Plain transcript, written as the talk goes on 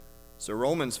So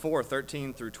Romans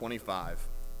 4:13 through 25.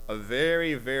 A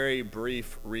very, very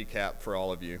brief recap for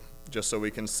all of you, just so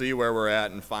we can see where we're at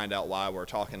and find out why we're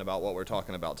talking about what we're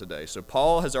talking about today. So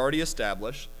Paul has already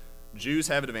established Jews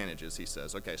have advantages, he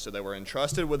says. Okay, so they were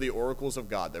entrusted with the oracles of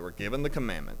God. They were given the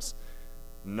commandments.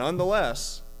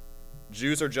 Nonetheless,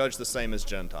 Jews are judged the same as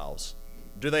Gentiles.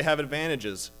 Do they have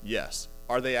advantages? Yes.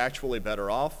 Are they actually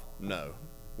better off? No.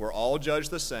 We're all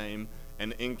judged the same.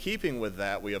 And in keeping with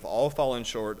that, we have all fallen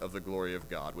short of the glory of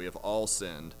God. We have all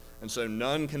sinned. And so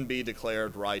none can be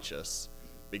declared righteous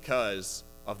because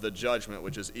of the judgment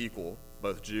which is equal,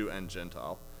 both Jew and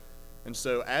Gentile. And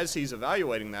so as he's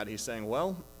evaluating that, he's saying,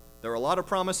 well, there are a lot of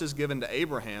promises given to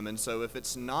Abraham, and so if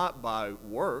it's not by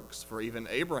works, for even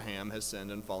Abraham has sinned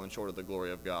and fallen short of the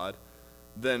glory of God,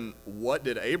 then what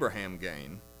did Abraham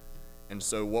gain? And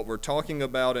so what we're talking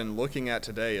about and looking at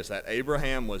today is that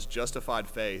Abraham was justified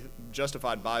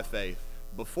by faith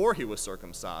before he was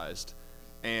circumcised,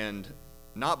 and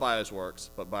not by his works,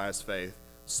 but by his faith,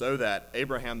 so that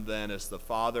Abraham then is the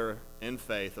father in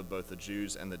faith of both the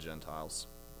Jews and the Gentiles.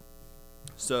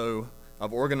 So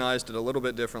I've organized it a little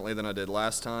bit differently than I did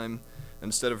last time.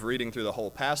 Instead of reading through the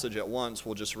whole passage at once,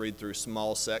 we'll just read through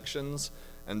small sections,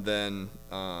 and then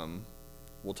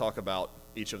we'll talk about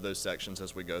each of those sections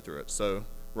as we go through it. So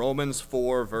Romans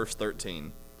 4, verse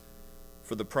 13.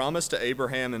 For the promise to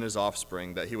Abraham and his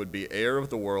offspring that he would be heir of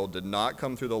the world did not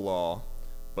come through the law,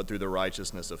 but through the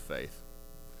righteousness of faith.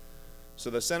 So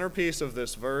the centerpiece of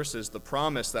this verse is the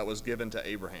promise that was given to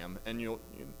Abraham. And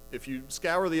if you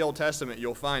scour the Old Testament,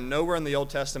 you'll find nowhere in the Old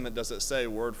Testament does it say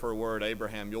word for word,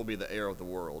 Abraham, you'll be the heir of the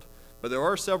world. But there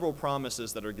are several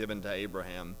promises that are given to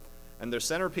Abraham. And their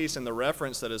centerpiece and the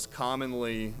reference that is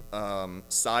commonly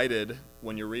cited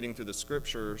when you're reading through the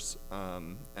scriptures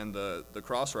and the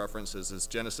cross references is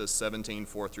Genesis 17,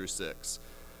 4 through 6.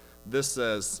 This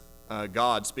says,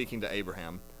 God speaking to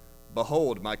Abraham,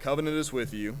 Behold, my covenant is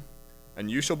with you,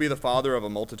 and you shall be the father of a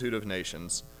multitude of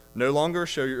nations. No longer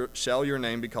shall your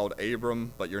name be called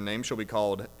Abram, but your name shall be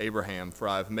called Abraham, for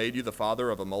I have made you the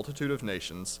father of a multitude of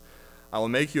nations. I will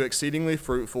make you exceedingly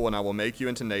fruitful, and I will make you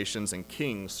into nations, and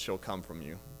kings shall come from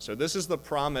you. So this is the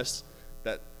promise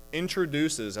that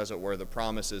introduces, as it were, the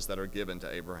promises that are given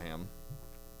to Abraham.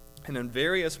 And in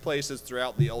various places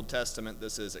throughout the Old Testament,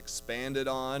 this is expanded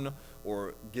on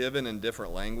or given in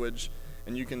different language.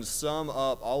 And you can sum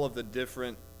up all of the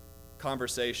different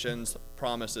conversations,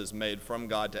 promises made from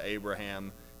God to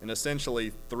Abraham in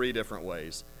essentially three different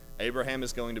ways. Abraham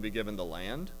is going to be given the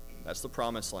land. That's the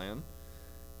promised land.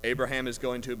 Abraham is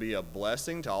going to be a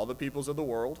blessing to all the peoples of the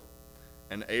world,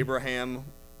 and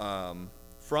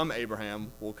from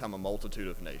Abraham will come a multitude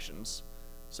of nations.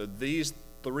 So these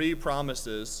three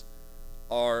promises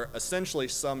are essentially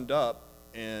summed up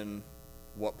in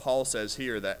what Paul says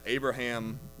here, that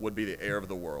Abraham would be the heir of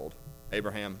the world,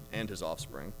 Abraham and his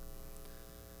offspring.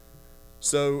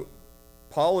 So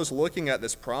Paul is looking at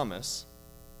this promise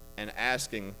and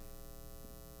asking,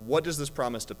 what does this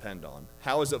promise depend on?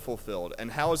 How is it fulfilled?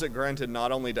 And how is it granted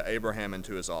not only to Abraham and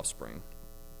to his offspring?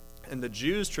 And the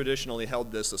Jews traditionally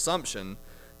held this assumption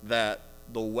that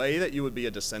the way that you would be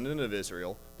a descendant of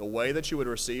Israel, the way that you would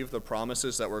receive the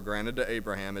promises that were granted to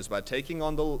Abraham is by taking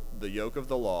on the yoke of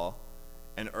the law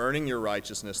and earning your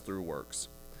righteousness through works.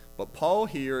 But Paul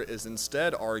here is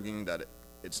instead arguing that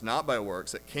it's not by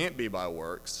works, it can't be by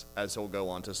works, as he'll go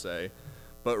on to say,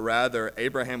 but rather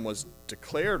Abraham was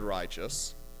declared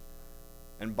righteous,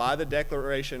 and by the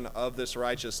declaration of this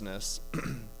righteousness,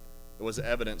 it was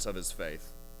evidence of his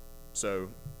faith. So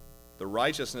the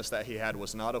righteousness that he had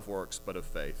was not of works, but of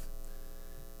faith.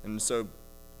 And so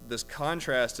this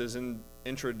contrast is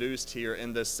introduced here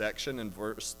in this section in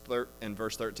verse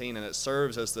 13, and it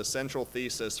serves as the central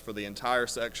thesis for the entire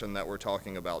section that we're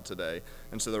talking about today.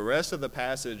 And so the rest of the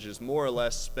passage is more or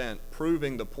less spent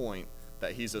proving the point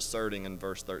that he's asserting in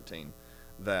verse 13,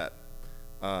 that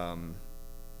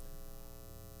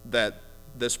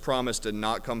this promise did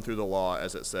not come through the law,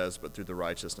 as it says, but through the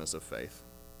righteousness of faith.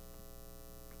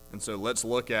 And so let's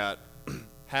look at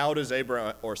how does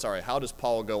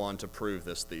Paul go on to prove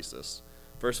this thesis?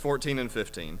 Verse 14 and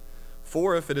 15.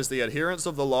 For if it is the adherents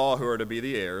of the law who are to be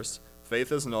the heirs,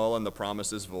 faith is null and the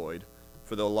promise is void.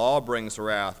 For the law brings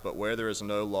wrath, but where there is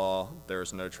no law, there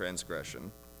is no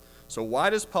transgression. So why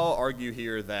does Paul argue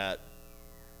here that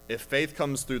if faith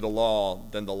comes through the law,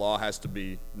 then the law has to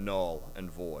be null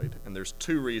and void? And there's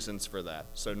two reasons for that.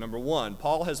 So number one,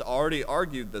 Paul has already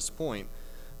argued this point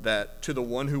that to the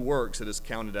one who works, it is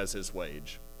counted as his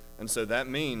wage. And so that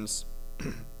means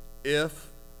if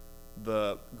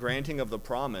the granting of the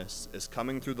promise is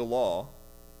coming through the law,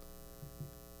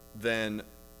 then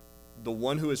the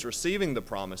one who is receiving the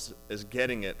promise is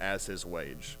getting it as his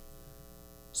wage.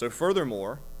 So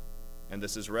furthermore, and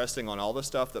this is resting on all the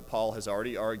stuff that Paul has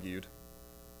already argued,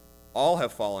 all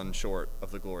have fallen short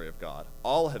of the glory of God.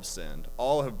 All have sinned.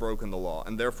 All have broken the law,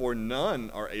 and therefore none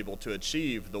are able to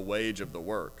achieve the wage of the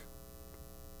work.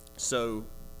 So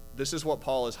this is what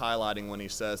Paul is highlighting when he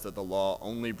says that the law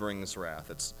only brings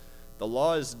wrath. The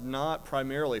law is not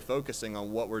primarily focusing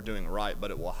on what we're doing right, but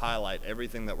it will highlight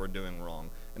everything that we're doing wrong.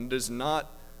 And it is not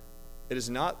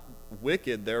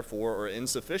wicked, therefore, or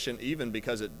insufficient even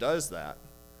because it does that.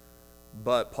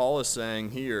 But Paul is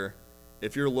saying here,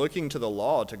 if you're looking to the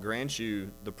law to grant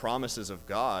you the promises of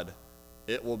God,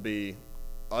 it will be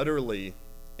utterly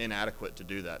inadequate to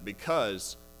do that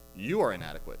because you are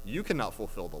inadequate. You cannot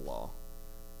fulfill the law.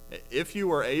 If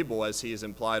you are able, as he has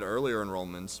implied earlier in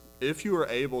Romans, if you are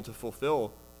able to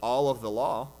fulfill all of the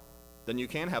law, then you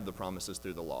can have the promises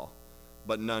through the law,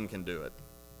 but none can do it.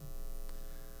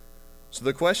 So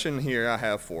the question here I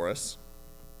have for us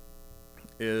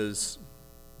is,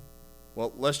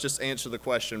 well, let's just answer the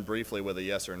question briefly with a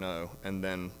yes or no, and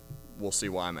then we'll see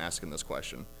why I'm asking this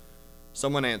question.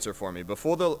 Someone answer for me.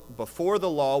 Before the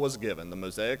law was given, the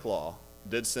Mosaic law,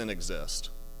 did sin exist?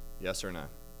 Yes or no?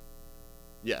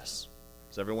 Yes.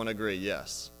 Does everyone agree?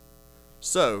 Yes.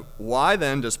 So, why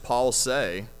then does Paul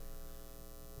say,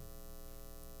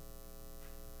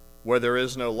 where there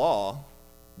is no law,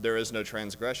 there is no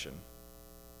transgression?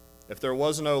 If there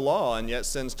was no law and yet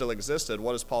sin still existed,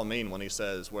 what does Paul mean when he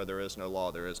says, where there is no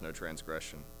law, there is no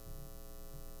transgression?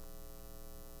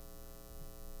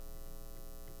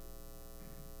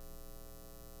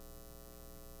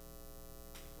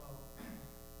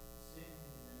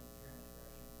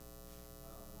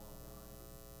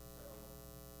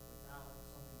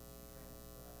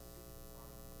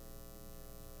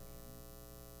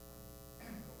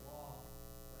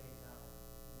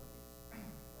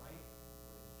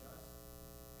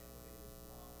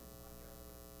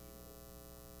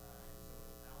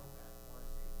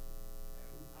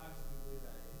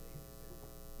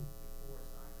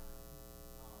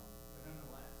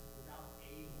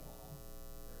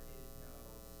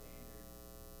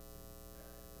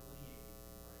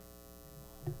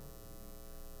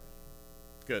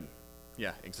 Good.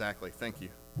 Yeah, exactly. Thank you.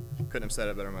 Couldn't have said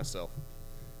it better myself.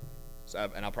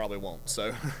 And I probably won't.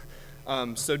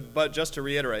 But just to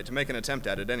reiterate, to make an attempt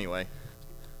at it anyway,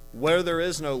 where there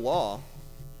is no law,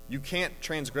 you can't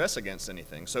transgress against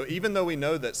anything. So even though we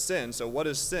know that sin, so what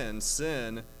is sin?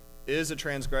 Sin is a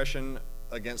transgression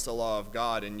against the law of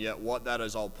God, and yet what that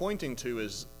is all pointing to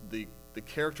is the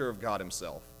character of God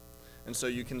himself. And so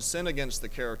you can sin against the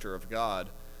character of God,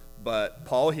 but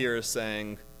Paul here is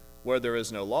saying, where there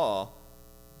is no law,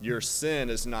 your sin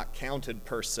is not counted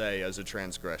per se as a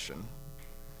transgression.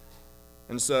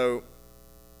 And so,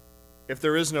 if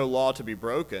there is no law to be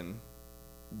broken,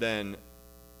 then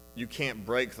you can't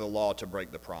break the law to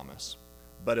break the promise.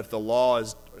 But if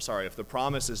the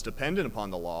promise is dependent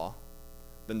upon the law,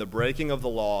 then the breaking of the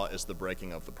law is the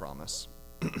breaking of the promise.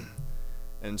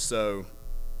 And so,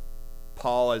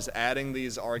 Paul is adding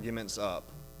these arguments up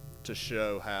to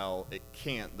show how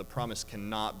the promise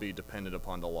cannot be dependent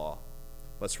upon the law.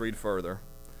 Let's read further.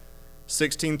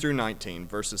 16 through 19,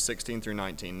 verses 16 through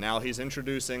 19. Now he's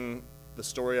introducing the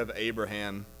story of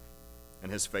Abraham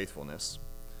and his faithfulness.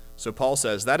 So Paul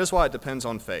says, that is why it depends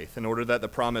on faith, in order that the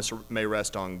promise may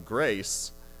rest on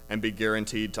grace and be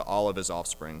guaranteed to all of his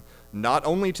offspring, not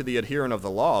only to the adherent of the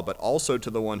law, but also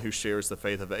to the one who shares the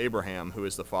faith of Abraham, who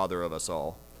is the father of us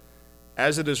all.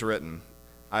 As it is written,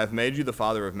 I have made you the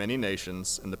father of many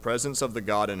nations. In the presence of the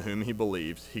God in whom he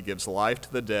believed, he gives life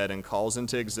to the dead and calls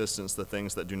into existence the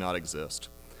things that do not exist.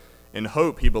 In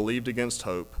hope he believed against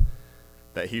hope,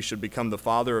 that he should become the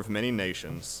father of many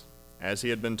nations. As he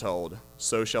had been told,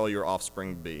 so shall your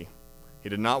offspring be. He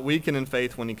did not weaken in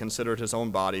faith when he considered his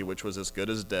own body, which was as good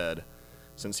as dead,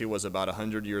 since he was about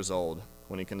 100 years old,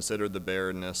 when he considered the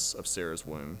barrenness of Sarah's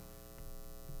womb.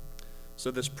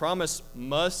 So this promise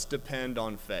must depend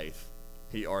on faith,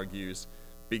 he argues,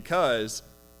 because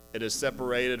it is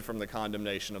separated from the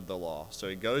condemnation of the law. So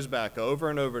he goes back over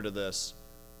and over to this.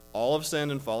 All have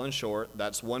sinned and fallen short.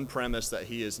 That's one premise that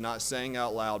he is not saying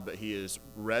out loud, but he is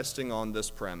resting on this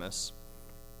premise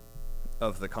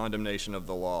of the condemnation of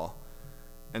the law.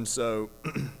 And so,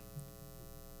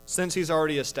 since he's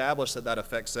already established that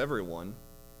affects everyone,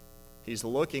 he's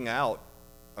looking out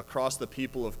across the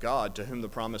people of God to whom the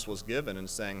promise was given and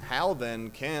saying, how then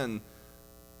can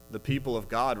the people of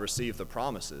God receive the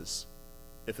promises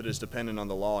if it is dependent on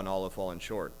the law and all have fallen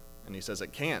short? And he says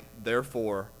it can't.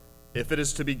 Therefore, if it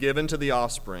is to be given to the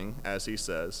offspring, as he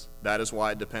says, that is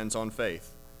why it depends on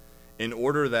faith. in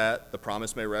order that the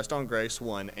promise may rest on grace,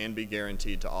 1, and be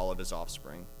guaranteed to all of his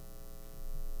offspring.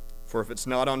 For if it's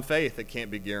not on faith, it can't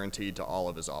be guaranteed to all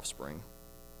of his offspring.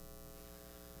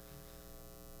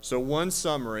 So one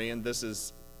summary, and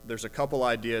there's a couple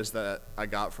ideas that I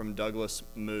got from Douglas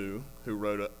Moo, who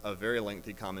wrote a very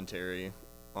lengthy commentary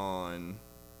on,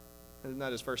 isn't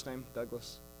that his first name,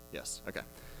 Douglas? Yes, okay.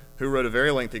 Who wrote a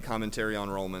very lengthy commentary on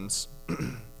Romans.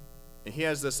 And he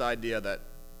has this idea that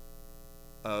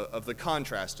of the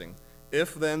contrasting.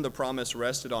 If then the promise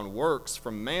rested on works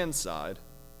from man's side,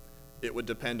 it would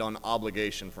depend on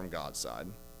obligation from God's side.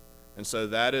 And so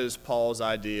that is Paul's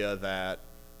idea that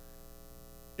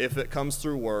if it comes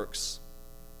through works,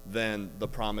 then the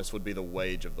promise would be the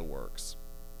wage of the works.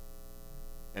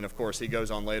 And of course, he goes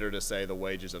on later to say the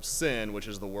wages of sin, which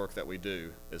is the work that we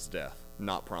do, is death,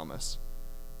 not promise.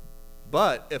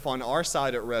 But if on our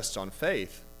side it rests on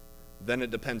faith, then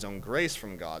it depends on grace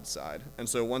from God's side. And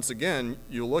so once again,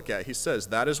 you look at, he says,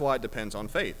 that is why it depends on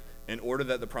faith, in order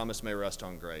that the promise may rest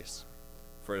on grace.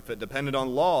 For if it depended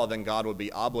on law, then God would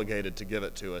be obligated to give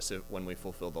it to us when we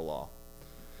fulfill the law.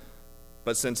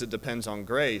 But since it depends on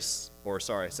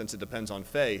since it depends on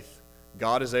faith,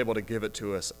 God is able to give it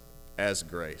to us as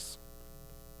grace.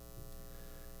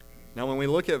 Now when we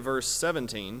look at verse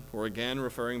 17, we're again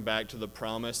referring back to the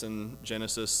promise in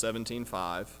Genesis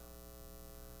 17:5.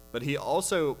 But he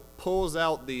also pulls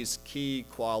out these key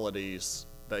qualities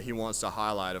that he wants to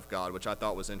highlight of God, which I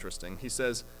thought was interesting. He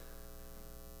says,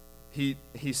 he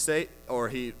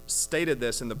stated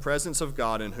this in the presence of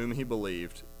God in whom he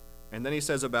believed. And then he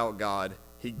says about God,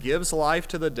 he gives life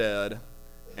to the dead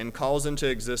and calls into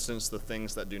existence the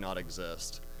things that do not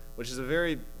exist, which is a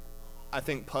very, I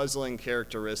think, puzzling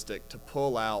characteristic to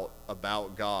pull out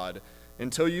about God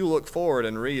until you look forward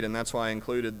and read, and that's why I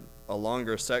included a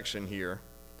longer section here.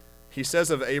 He says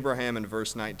of Abraham in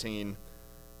verse 19,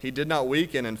 he did not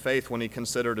weaken in faith when he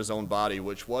considered his own body,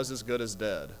 which was as good as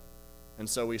dead. And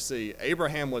so we see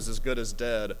Abraham was as good as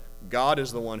dead. God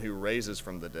is the one who raises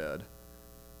from the dead.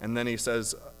 And then he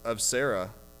says of Sarah,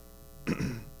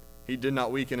 he did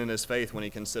not weaken in his faith when he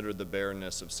considered the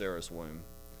barrenness of Sarah's womb.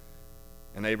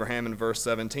 And Abraham in verse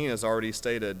 17 has already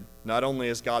stated, not only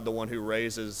is God the one who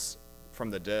raises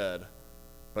from the dead,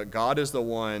 but God is the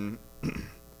one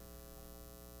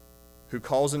who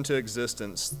calls into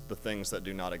existence the things that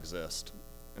do not exist.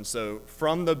 And so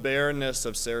from the barrenness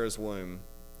of Sarah's womb,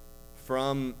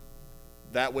 from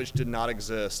that which did not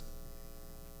exist,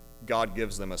 God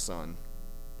gives them a son.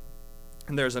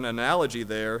 And there's an analogy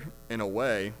there, in a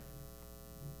way,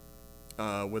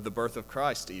 with the birth of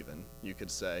Christ even, you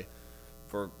could say.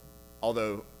 For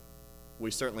although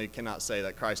we certainly cannot say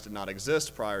that Christ did not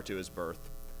exist prior to his birth,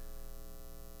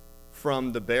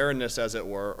 from the barrenness, as it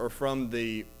were, or from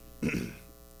the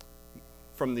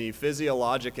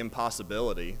physiologic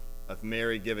impossibility of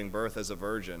Mary giving birth as a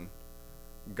virgin,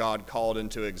 God called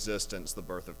into existence the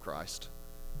birth of Christ.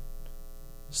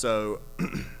 So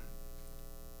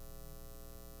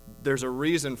there's a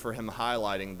reason for him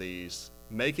highlighting these,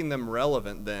 making them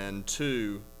relevant then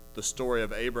to the story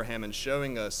of Abraham and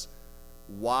showing us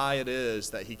why it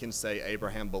is that he can say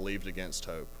Abraham believed against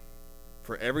hope.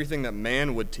 For everything that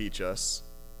man would teach us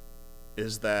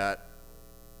is that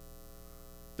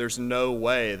there's no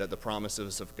way that the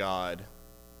promises of God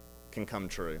can come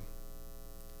true.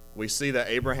 We see that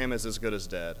Abraham is as good as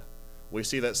dead. We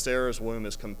see that Sarah's womb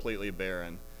is completely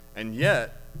barren. And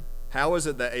yet, how is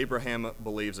it that Abraham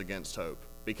believes against hope?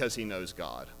 Because he knows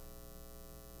God.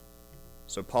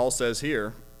 So Paul says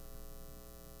here,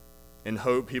 in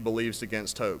hope he believes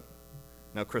against hope.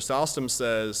 Now Chrysostom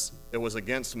says it was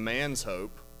against man's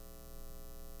hope,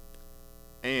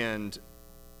 and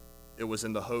it was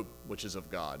in the hope which is of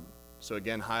God. So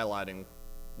again, highlighting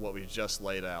what we just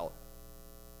laid out.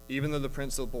 Even though the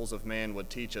principles of man would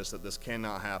teach us that this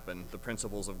cannot happen, the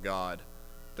principles of God,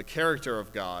 the character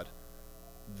of God,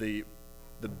 the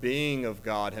being of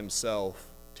God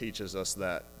himself teaches us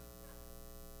that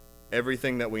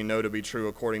everything that we know to be true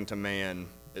according to man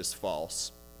is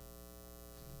false.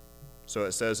 So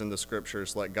it says in the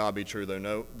scriptures, let God be true,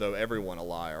 though everyone a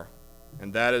liar.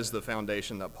 And that is the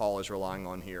foundation that Paul is relying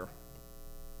on here.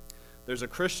 There's a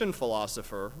Christian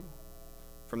philosopher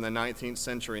from the 19th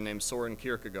century named Soren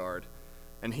Kierkegaard,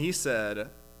 and he said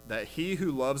that he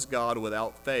who loves God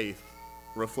without faith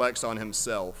reflects on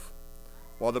himself,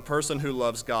 while the person who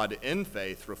loves God in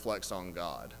faith reflects on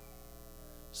God.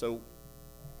 So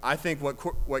I think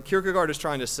what Kierkegaard is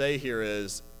trying to say here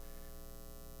is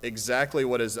exactly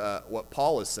what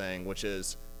Paul is saying, which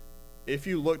is if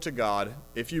you look to God,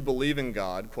 if you believe in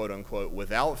God, quote unquote,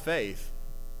 without faith,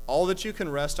 all that you can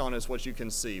rest on is what you can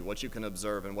see, what you can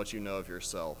observe, and what you know of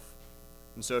yourself.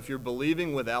 And so if you're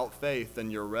believing without faith,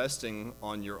 then you're resting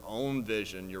on your own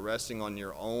vision, you're resting on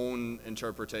your own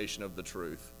interpretation of the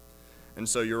truth. And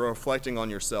so you're reflecting on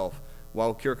yourself,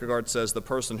 while Kierkegaard says the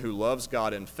person who loves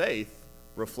God in faith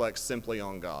reflects simply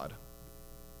on God.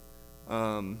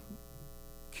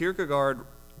 Kierkegaard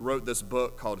wrote this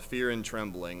book called Fear and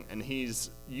Trembling, and he's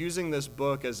using this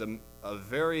book as a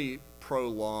very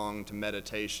prolonged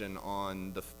meditation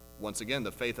on, once again,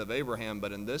 the faith of Abraham,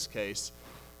 but in this case,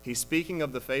 he's speaking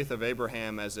of the faith of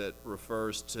Abraham as it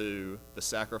refers to the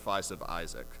sacrifice of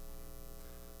Isaac.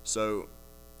 So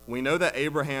we know that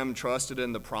Abraham trusted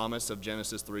in the promise of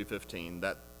Genesis 3:15,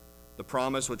 that the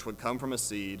promise which would come from a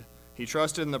seed. He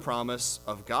trusted in the promise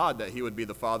of God that he would be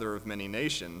the father of many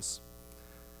nations.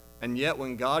 And yet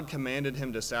when God commanded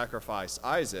him to sacrifice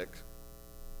Isaac,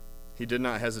 he did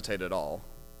not hesitate at all.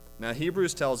 Now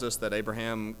Hebrews tells us that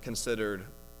Abraham considered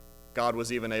God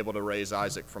was even able to raise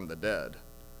Isaac from the dead.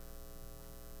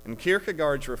 And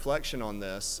Kierkegaard's reflection on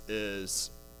this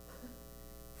is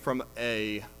from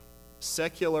a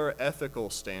secular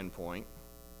ethical standpoint.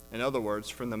 In other words,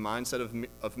 from the mindset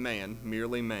of man,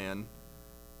 merely man,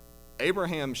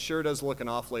 Abraham sure does look an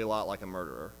awfully lot like a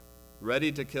murderer,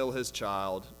 ready to kill his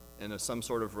child in some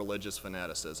sort of religious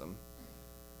fanaticism.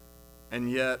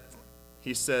 And yet,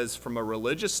 he says from a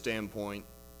religious standpoint,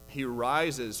 he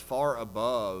rises far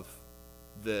above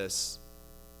this,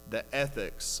 the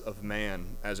ethics of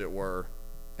man, as it were,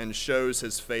 and shows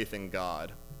his faith in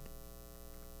God.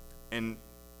 And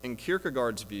in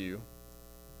Kierkegaard's view,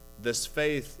 this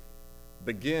faith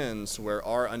begins where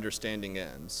our understanding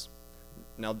ends.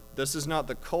 Now, this is not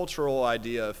the cultural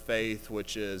idea of faith,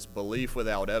 which is belief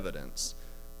without evidence,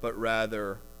 but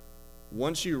rather,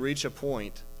 once you reach a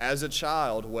point as a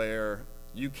child where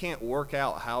you can't work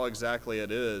out how exactly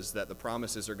it is that the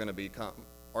promises are going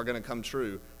to come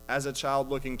true, as a child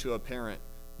looking to a parent,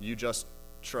 you just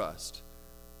trust.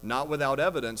 Not without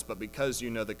evidence, but because you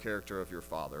know the character of your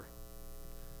Father.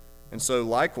 And so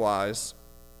likewise,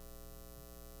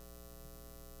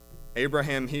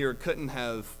 Abraham here couldn't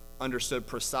have understood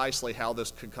precisely how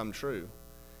this could come true.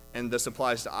 And this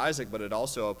applies to Isaac, but it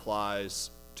also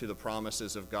applies to the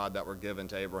promises of God that were given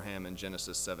to Abraham in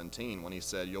Genesis 17 when he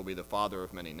said, "You'll be the father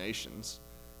of many nations."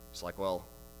 It's like, well,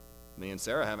 me and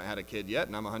Sarah haven't had a kid yet,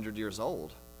 and I'm 100 years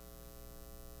old.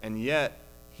 And yet,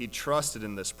 he trusted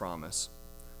in this promise.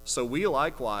 So we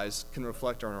likewise can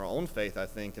reflect on our own faith, I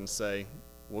think, and say,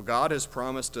 well, God has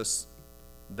promised us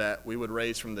that we would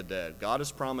raise from the dead. God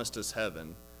has promised us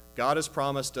heaven. God has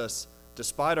promised us,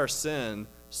 despite our sin,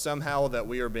 somehow that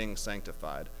we are being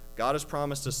sanctified. God has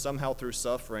promised us somehow through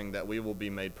suffering that we will be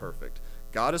made perfect.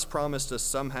 God has promised us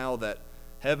somehow that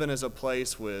heaven is a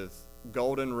place with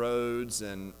golden roads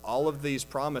and all of these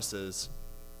promises.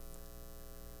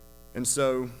 And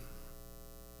so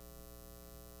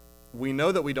we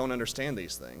know that we don't understand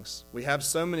these things. We have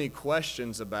so many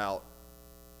questions about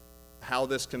how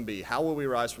this can be. How will we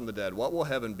rise from the dead? What will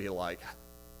heaven be like?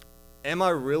 Am I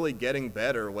really getting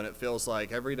better when it feels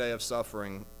like every day of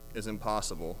suffering is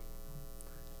impossible?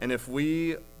 And if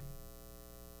we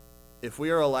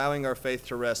are allowing our faith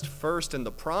to rest first in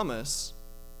the promise,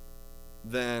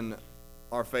 then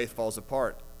our faith falls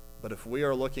apart. But if we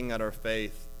are looking at our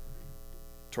faith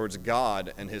towards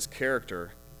God and his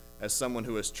character as someone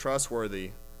who is trustworthy,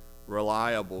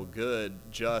 reliable, good,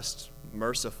 just,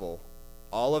 merciful,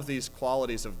 all of these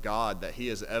qualities of God that he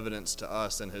has evidenced to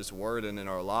us in his word and in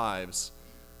our lives,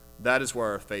 that is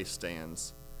where our faith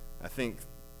stands. I think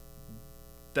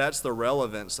that's the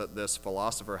relevance that this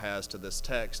philosopher has to this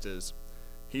text, is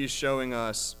he's showing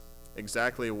us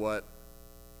exactly what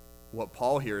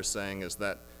Paul here is saying, is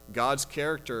that God's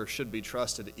character should be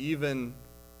trusted even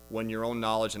when your own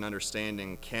knowledge and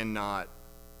understanding cannot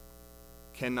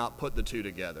put the two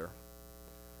together.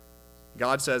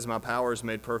 God says, "My power is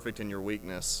made perfect in your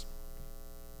weakness."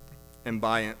 And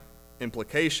by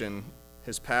implication,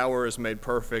 his power is made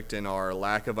perfect in our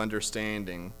lack of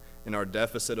understanding, in our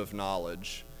deficit of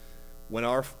knowledge. When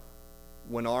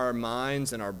our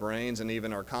minds and our brains and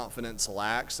even our confidence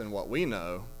lacks in what we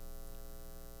know,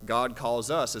 God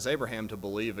calls us, as Abraham, to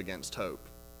believe against hope.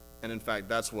 And in fact,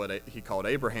 that's what he called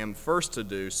Abraham first to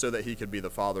do, so that he could be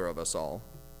the father of us all.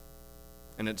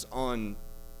 And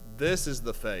this is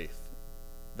the faith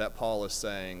that Paul is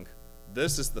saying,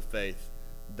 this is the faith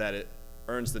that it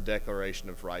earns the declaration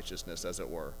of righteousness, as it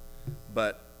were.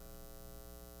 But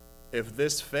if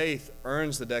this faith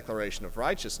earns the declaration of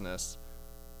righteousness,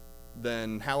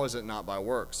 then how is it not by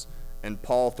works? And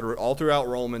Paul, all throughout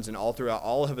Romans and all throughout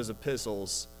all of his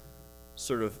epistles,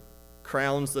 sort of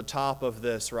crowns the top of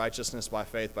this righteousness by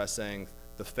faith by saying,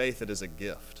 the faith, it is a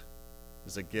gift.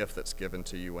 is a gift that's given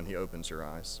to you when he opens your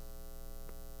eyes.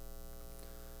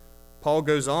 Paul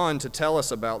goes on to tell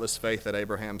us about this faith that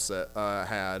Abraham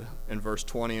had in verse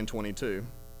 20 and 22.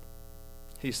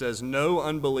 He says, "No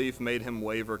unbelief made him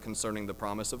waver concerning the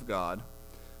promise of God,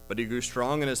 but he grew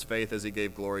strong in his faith as he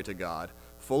gave glory to God,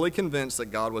 fully convinced that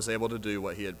God was able to do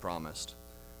what he had promised.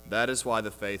 That is why the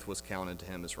faith was counted to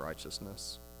him as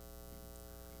righteousness."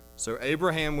 So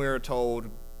Abraham, we are told,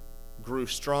 grew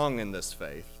strong in this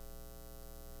faith.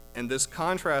 And this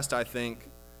contrast, I think,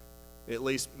 at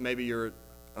least maybe you're,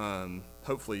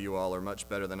 hopefully you all are much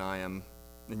better than I am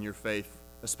in your faith,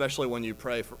 especially when you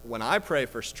pray. When I pray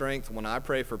for strength, when I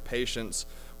pray for patience,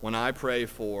 when I pray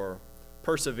for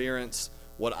perseverance,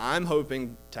 what I'm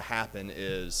hoping to happen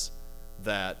is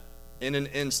that in an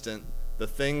instant, the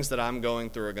things that I'm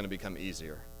going through are going to become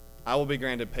easier. I will be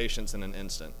granted patience in an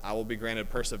instant. I will be granted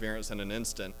perseverance in an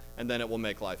instant, and then it will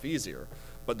make life easier.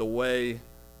 But the way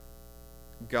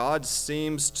God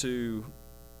seems to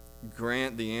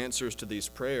grant the answers to these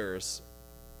prayers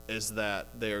is that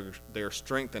they're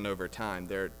strengthened over time.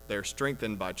 They're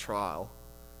strengthened by trial.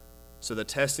 So the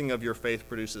testing of your faith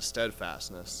produces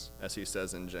steadfastness, as he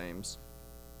says in James.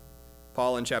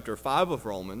 Paul in chapter 5 of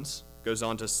Romans goes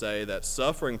on to say that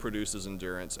suffering produces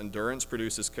endurance, endurance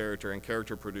produces character, and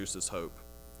character produces hope.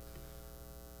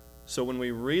 So when we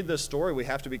read this story, we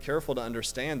have to be careful to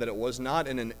understand that it was not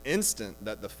in an instant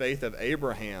that the faith of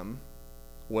Abraham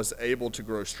was able to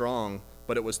grow strong,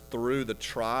 but it was through the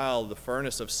trial, the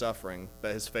furnace of suffering,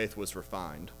 that his faith was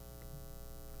refined.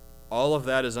 All of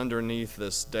that is underneath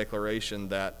this declaration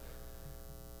that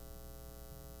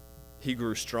he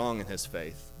grew strong in his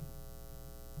faith.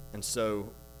 And so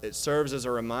it serves as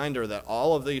a reminder that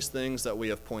all of these things that we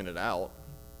have pointed out,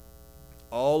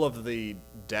 all of the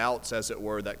doubts, as it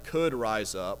were, that could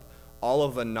rise up, all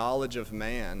of the knowledge of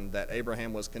man that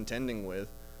Abraham was contending with,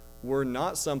 were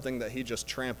not something that he just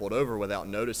trampled over without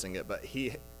noticing it, but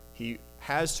he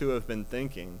has to have been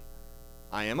thinking,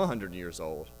 I am 100 years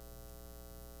old.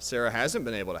 Sarah hasn't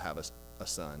been able to have a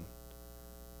son.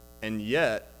 And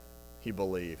yet, he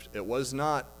believed. It was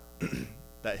not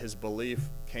that his belief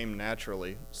came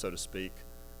naturally, so to speak,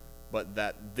 but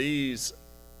that these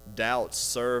doubts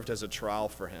served as a trial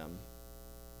for him.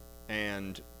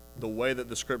 And the way that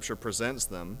the scripture presents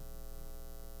them,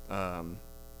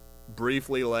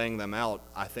 briefly laying them out,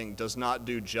 I think does not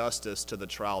do justice to the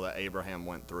trial that Abraham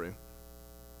went through.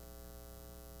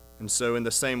 And so in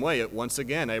the same way, once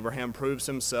again, Abraham proves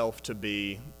himself to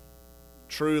be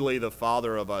truly the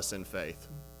father of us in faith.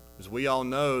 Because we all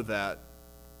know that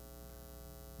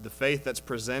the faith that's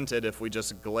presented, if we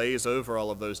just glaze over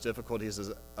all of those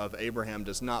difficulties of Abraham,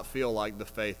 does not feel like the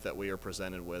faith that we are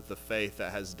presented with, the faith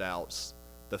that has doubts,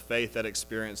 the faith that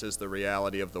experiences the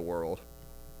reality of the world.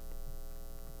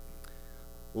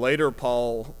 Later,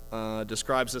 Paul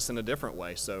describes this in a different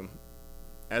way. So,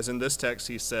 as in this text,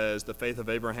 he says the faith of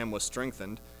Abraham was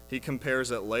strengthened. He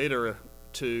compares it later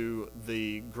to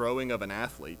the growing of an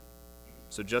athlete.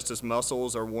 So just as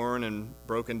muscles are worn and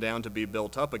broken down to be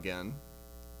built up again,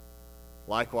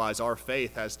 likewise our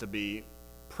faith has to be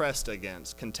pressed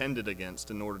against, contended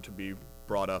against in order to be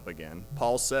brought up again.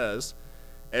 Paul says,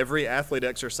 every athlete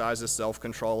exercises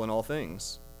self-control in all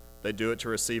things. They do it to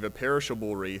receive a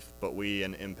perishable wreath, but we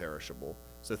an imperishable.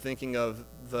 So thinking of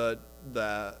the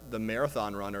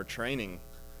marathon runner training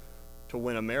to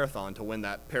win a marathon, to win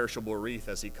that perishable wreath,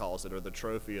 as he calls it, or the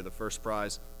trophy or the first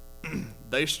prize,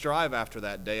 they strive after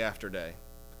that day after day.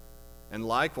 And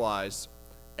likewise,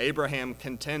 Abraham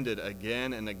contended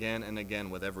again and again and again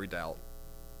with every doubt.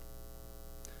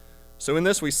 So in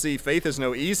this we see faith is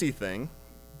no easy thing,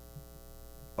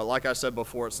 but like I said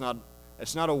before, it's not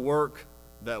a work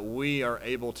that we are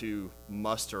able to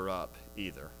muster up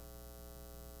either.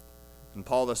 And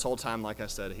Paul, this whole time, like I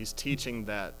said, he's teaching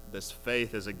that this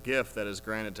faith is a gift that is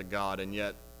granted to God, and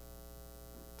yet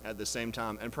at the same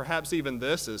time, and perhaps even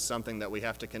this is something that we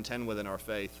have to contend with in our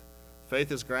faith.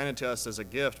 Faith is granted to us as a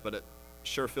gift, but it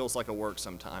sure feels like a work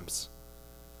sometimes.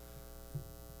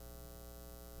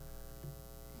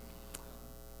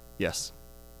 Yes?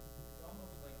 It's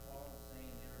almost like Paul was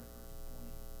saying there in verse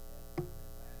 20, that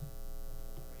last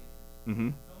couple phrases. Mm-hmm.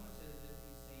 It's almost as if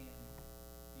he's saying,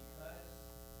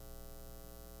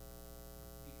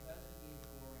 because he gave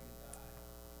glory to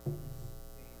God, his faith grew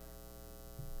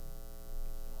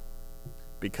stronger.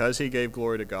 Because he gave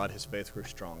glory to God, his faith grew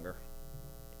stronger. I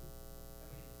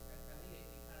think it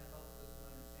kind of helps us to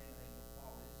understand, I think, what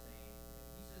Paul is saying.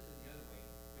 He says it the other way,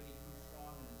 but he grew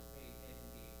strong in his faith as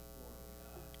he gave glory to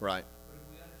God. Right. But if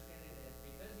we understand it as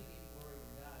because he gave glory to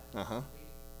God, Uh-huh. his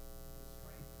faith was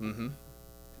strength. Mm-hmm.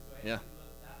 So as Yeah. he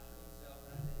looked not to himself,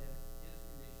 not to his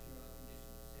condition or the condition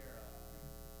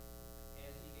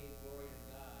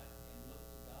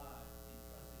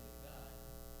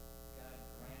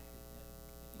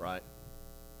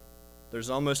there's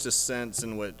almost a sense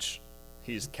in which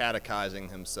he's catechizing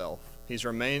himself. He's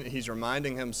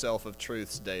reminding himself of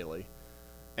truths daily.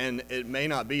 And it may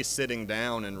not be sitting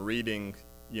down and reading,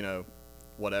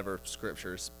 whatever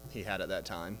scriptures he had at that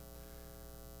time.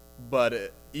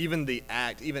 But even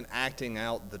acting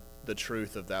out the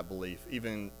truth of that belief,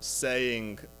 even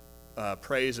saying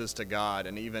praises to God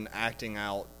and even acting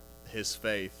out his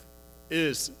faith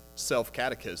is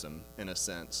self-catechism in a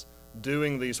sense.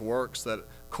 Doing these works that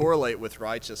correlate with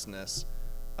righteousness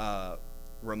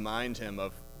remind him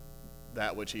of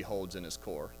that which he holds in his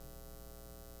core.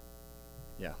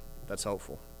 Yeah, that's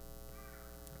helpful.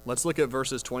 Let's look at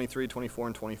verses 23, 24,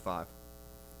 and 25.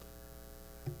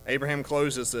 Abraham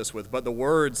closes this with, "But the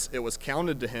words it was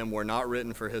counted to him were not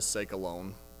written for his sake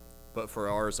alone, but for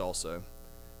ours also.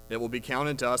 It will be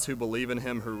counted to us who believe in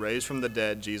him who raised from the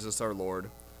dead Jesus our Lord,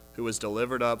 who was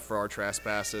delivered up for our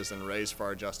trespasses and raised for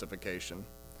our justification."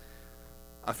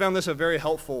 I found this a very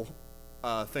helpful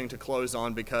thing to close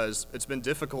on because it's been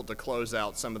difficult to close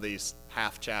out some of these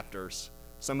half chapters.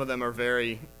 Some of them are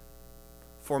very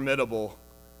formidable,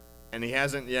 and he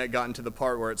hasn't yet gotten to the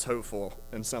part where it's hopeful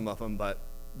in some of them, but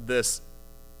this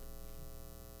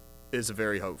is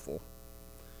very hopeful.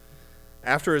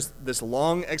 After this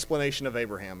long explanation of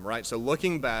Abraham, right? So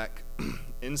looking back,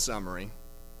 in summary,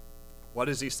 what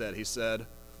has he said? He said,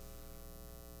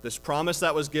 this promise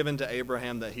that was given to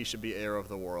Abraham that he should be heir of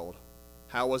the world.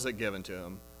 How was it given to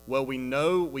him? Well,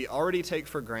 we already take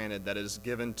for granted that it is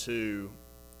given to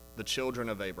the children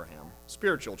of Abraham,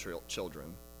 spiritual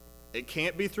children. It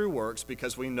can't be through works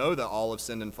because we know that all have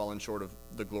sinned and fallen short of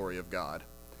the glory of God.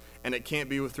 And it can't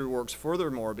be through works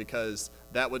furthermore because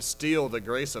that would steal the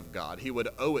grace of God. He would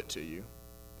owe it to you.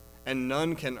 And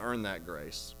none can earn that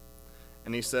grace.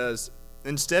 And he says,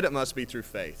 instead it must be through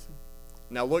faith.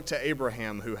 Now look to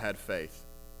Abraham who had faith.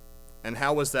 And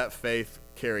how was that faith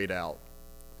carried out?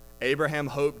 Abraham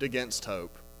hoped against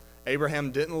hope.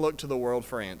 Abraham didn't look to the world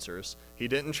for answers. He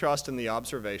didn't trust in the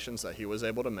observations that he was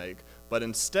able to make, but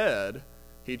instead,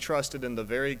 he trusted in the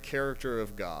very character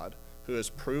of God, who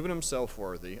has proven himself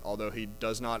worthy, although he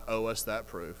does not owe us that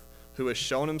proof, who has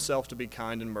shown himself to be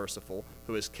kind and merciful,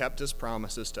 who has kept his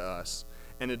promises to us.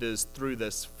 And it is through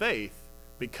this faith,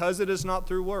 because it is not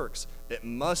through works, it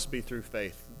must be through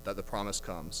faith that the promise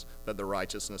comes, that the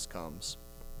righteousness comes.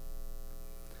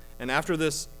 And after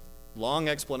this long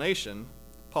explanation,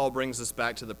 Paul brings us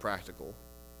back to the practical.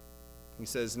 He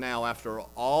says, now, after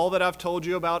all that I've told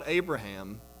you about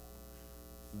Abraham,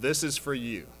 this is for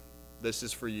you. This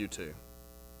is for you too.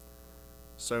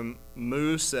 So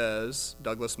Moo says,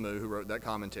 Douglas Moo, who wrote that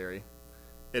commentary,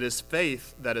 it is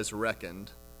faith that is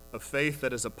reckoned, a faith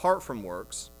that is apart from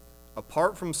works,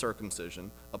 apart from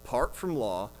circumcision, apart from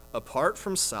law, apart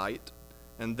from sight,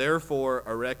 and therefore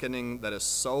a reckoning that is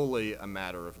solely a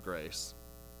matter of grace.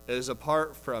 It is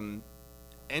apart from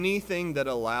anything that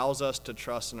allows us to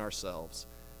trust in ourselves.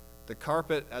 The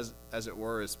carpet, as it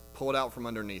were, is pulled out from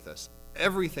underneath us.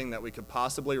 Everything that we could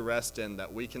possibly rest in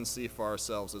that we can see for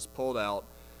ourselves is pulled out,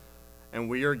 and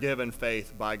we are given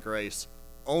faith by grace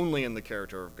only in the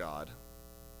character of God.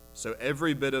 So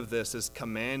every bit of this is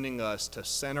commanding us to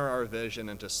center our vision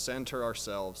and to center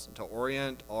ourselves, to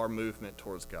orient our movement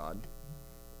towards God.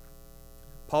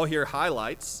 Paul here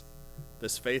highlights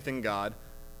this faith in God.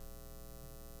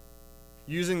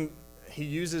 He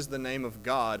uses the name of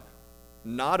God,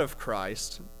 not of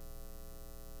Christ,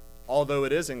 although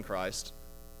it is in Christ,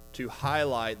 to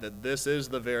highlight that this is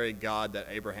the very God that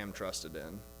Abraham trusted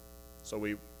in. So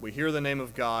we hear the name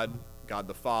of God, God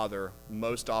the Father,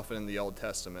 most often in the Old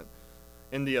Testament.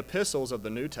 In the epistles of the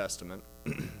New Testament,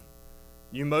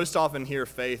 you most often hear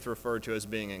faith referred to as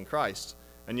being in Christ.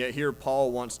 And yet here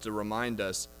Paul wants to remind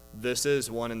us this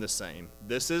is one and the same.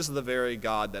 This is the very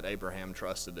God that Abraham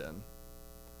trusted in.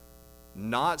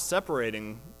 Not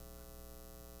separating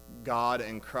God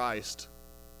and Christ,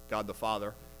 God the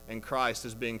Father, and Christ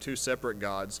as being two separate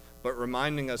gods, but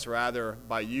reminding us rather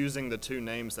by using the two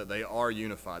names that they are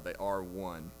unified, they are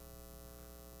one.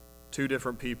 Two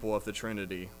different people of the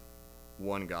Trinity,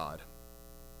 one God.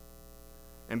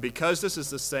 And because this is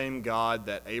the same God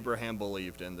that Abraham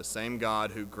believed in, the same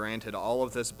God who granted all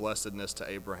of this blessedness to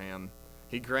Abraham,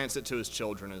 he grants it to his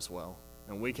children as well.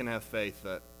 And we can have faith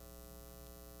that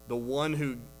the one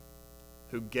who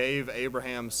gave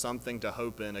Abraham something to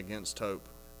hope in against hope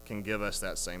can give us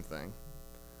that same thing.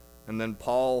 And then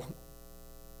Paul,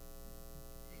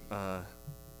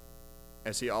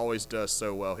 as he always does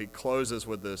so well, he closes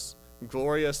with this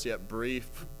glorious yet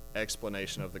brief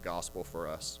explanation of the gospel for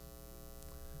us.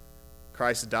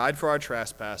 Christ died for our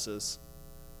trespasses.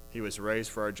 He was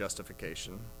raised for our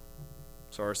justification.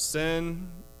 So our sin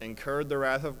incurred the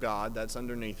wrath of God. That's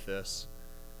underneath this.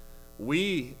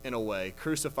 We, in a way,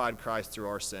 crucified Christ through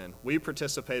our sin. We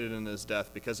participated in his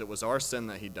death because it was our sin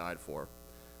that he died for.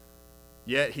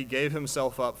 Yet he gave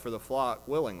himself up for the flock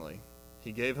willingly.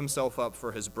 He gave himself up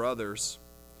for his brothers,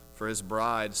 for his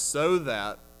bride, so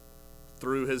that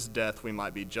through his death we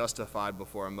might be justified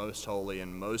before a most holy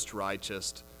and most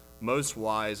righteous, most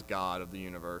wise God of the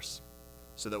universe,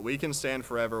 so that we can stand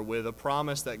forever with a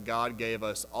promise that God gave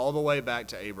us all the way back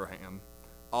to Abraham,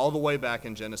 all the way back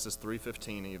in Genesis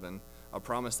 3:15 even, a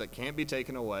promise that can't be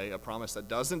taken away, a promise that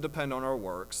doesn't depend on our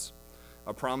works,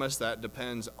 a promise that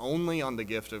depends only on the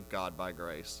gift of God by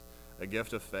grace, a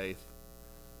gift of faith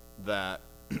that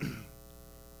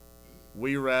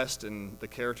we rest in the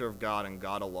character of God and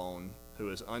God alone, who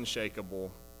is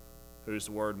unshakable, whose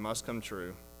word must come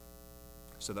true,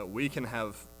 so that we can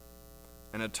have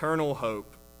an eternal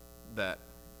hope that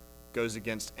goes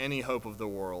against any hope of the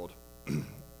world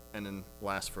and then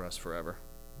lasts for us forever.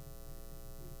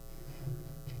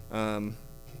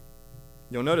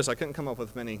 You'll notice I couldn't come up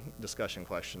with many discussion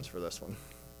questions for this one.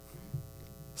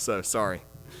 So, sorry.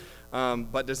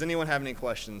 But does anyone have any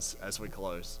questions as we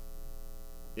close?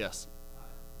 Yes? I have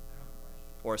a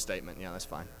question. Or a statement. Yeah, that's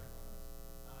fine.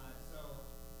 So,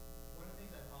 one of the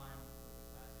things I find with this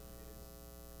passage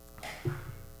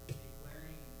is a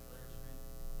glaring encouragement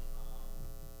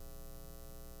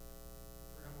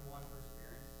for number one,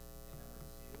 perseverance, and number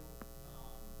two,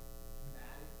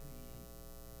 combating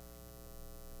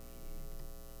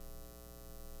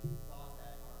the thought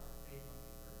that our faith must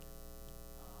be perfect.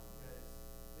 Because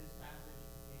this passage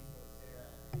contains both Sarah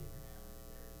and Abraham in a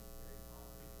very, very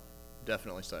positive light.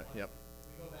 Definitely so. Yep. If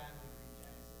we go back and read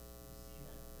Genesis, we see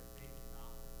that their faith is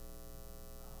not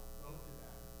perfect. Both of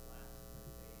them lacked their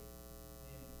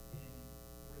faith in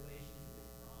relation to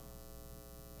this promise.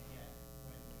 And yet,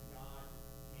 when God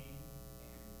came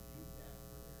and rebuked them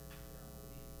for their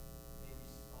unbelief, they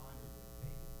responded with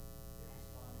faith. They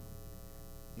responded with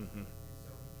Abraham. Mm-hmm. And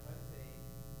so because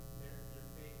their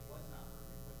faith was not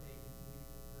perfect, but they continued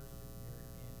to persevere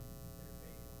in their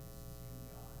faithfulness to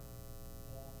God,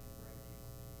 walking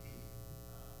righteously.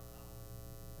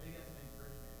 I think that's an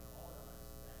encouragement to all of us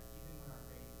that even when our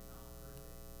faith is not perfect,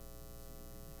 to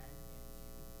repent and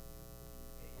to be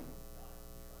faithful to God,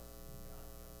 to trust in God,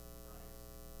 trust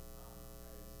in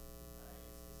Christ. Because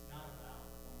it's not about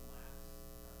one lapse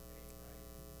in our faith, right?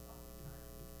 It's about the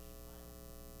entirety of the Christian life.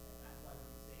 And that's why we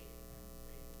can say Abraham was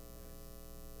faithful,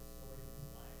 because the story of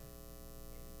his life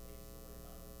is a story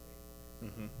of faithfulness.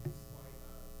 Mm-hmm. In spite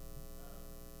of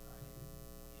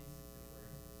instances where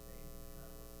his faith was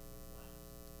lapsed.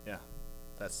 Yeah,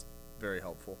 that's very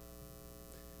helpful.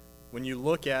 When you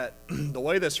look at the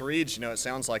way this reads, it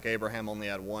sounds like Abraham only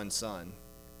had one son,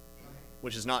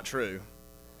 which is not true.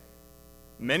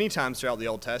 Many times throughout the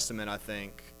Old Testament, I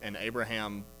think, and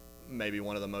Abraham may be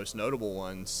one of the most notable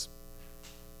ones,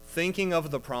 thinking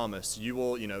of the promise, you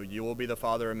will be the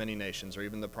father of many nations, or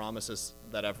even the promises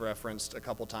that I've referenced a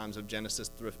couple times of Genesis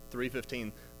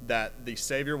 3:15, that the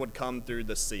Savior would come through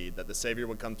the seed, that the Savior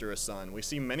would come through a son. We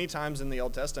see many times in the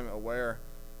Old Testament where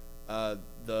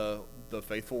the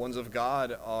faithful ones of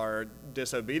God are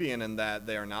disobedient in that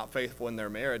they are not faithful in their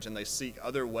marriage and they seek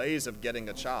other ways of getting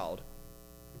a child.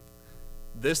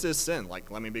 This is sin.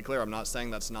 Let me be clear, I'm not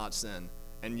saying that's not sin.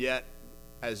 And yet,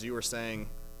 as you were saying,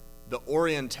 the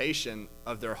orientation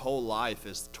of their whole life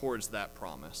is towards that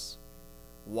promise.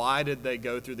 Why did they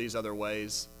go through these other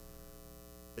ways?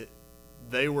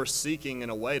 They were seeking in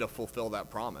a way to fulfill that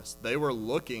promise. They were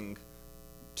looking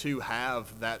to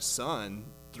have that son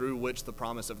through which the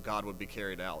promise of God would be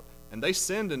carried out. And they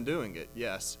sinned in doing it,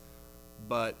 yes.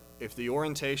 But if the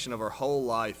orientation of our whole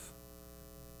life,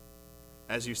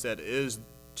 as you said, is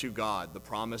to God, the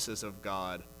promises of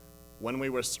God, when we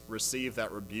receive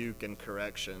that rebuke and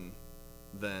correction,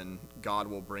 then God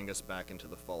will bring us back into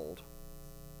the fold.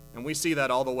 And we see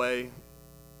that all the way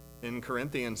in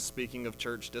Corinthians, speaking of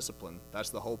church discipline. That's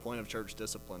the whole point of church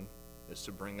discipline, is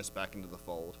to bring us back into the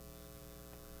fold.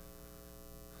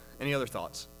 Any other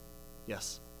thoughts?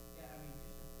 Yes? Yeah, I mean,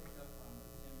 just to pick up on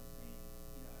what Tim was saying,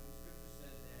 the scripture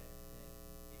says that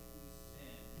if we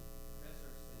sin, confess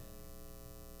our sin,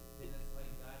 then it's like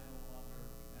God no longer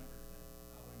remembers them.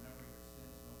 I will remember your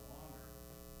sins no longer.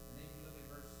 And then if you look at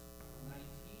verse 19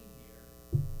 here,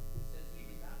 it says he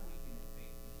was not weak in his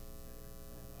faith when he considered his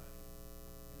own body.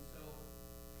 And so,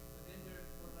 but then we're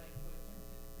like, but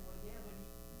Tim, well, yeah, but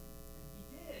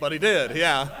he did. But he did,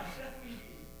 yeah.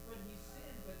 But he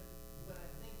sinned, but I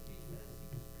think because he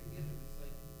was forgiven, it's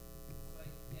like,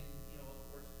 and of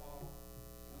course, Paul,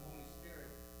 the Holy Spirit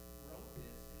wrote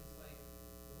this, and it's like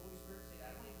the Holy Spirit said,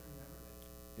 I don't even remember this.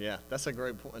 Yeah, that's a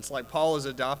great point. It's like Paul is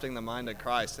adopting the mind of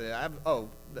Christ. That's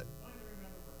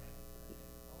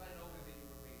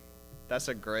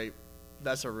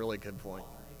that's a really good point.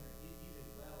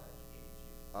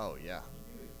 Oh, yeah.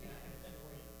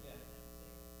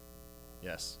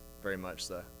 Yes, very much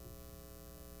so.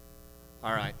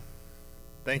 All right.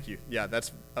 Thank you. Yeah,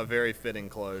 that's a very fitting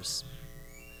close.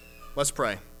 Let's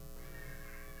pray.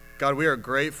 God, we are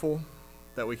grateful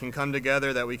that we can come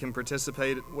together, that we can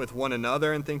participate with one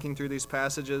another in thinking through these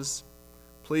passages.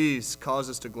 Please cause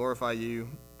us to glorify you.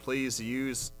 Please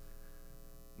use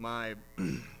my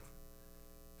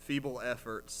feeble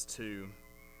efforts to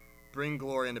bring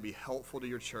glory and to be helpful to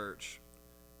your church,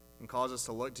 and cause us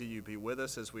to look to you. Be with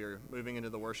us as we are moving into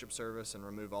the worship service, and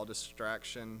remove all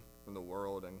distraction from the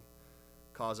world, and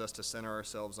cause us to center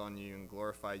ourselves on you and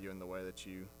glorify you in the way that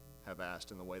you have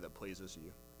asked, in the way that pleases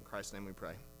you. In Christ's name we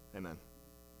pray. Amen.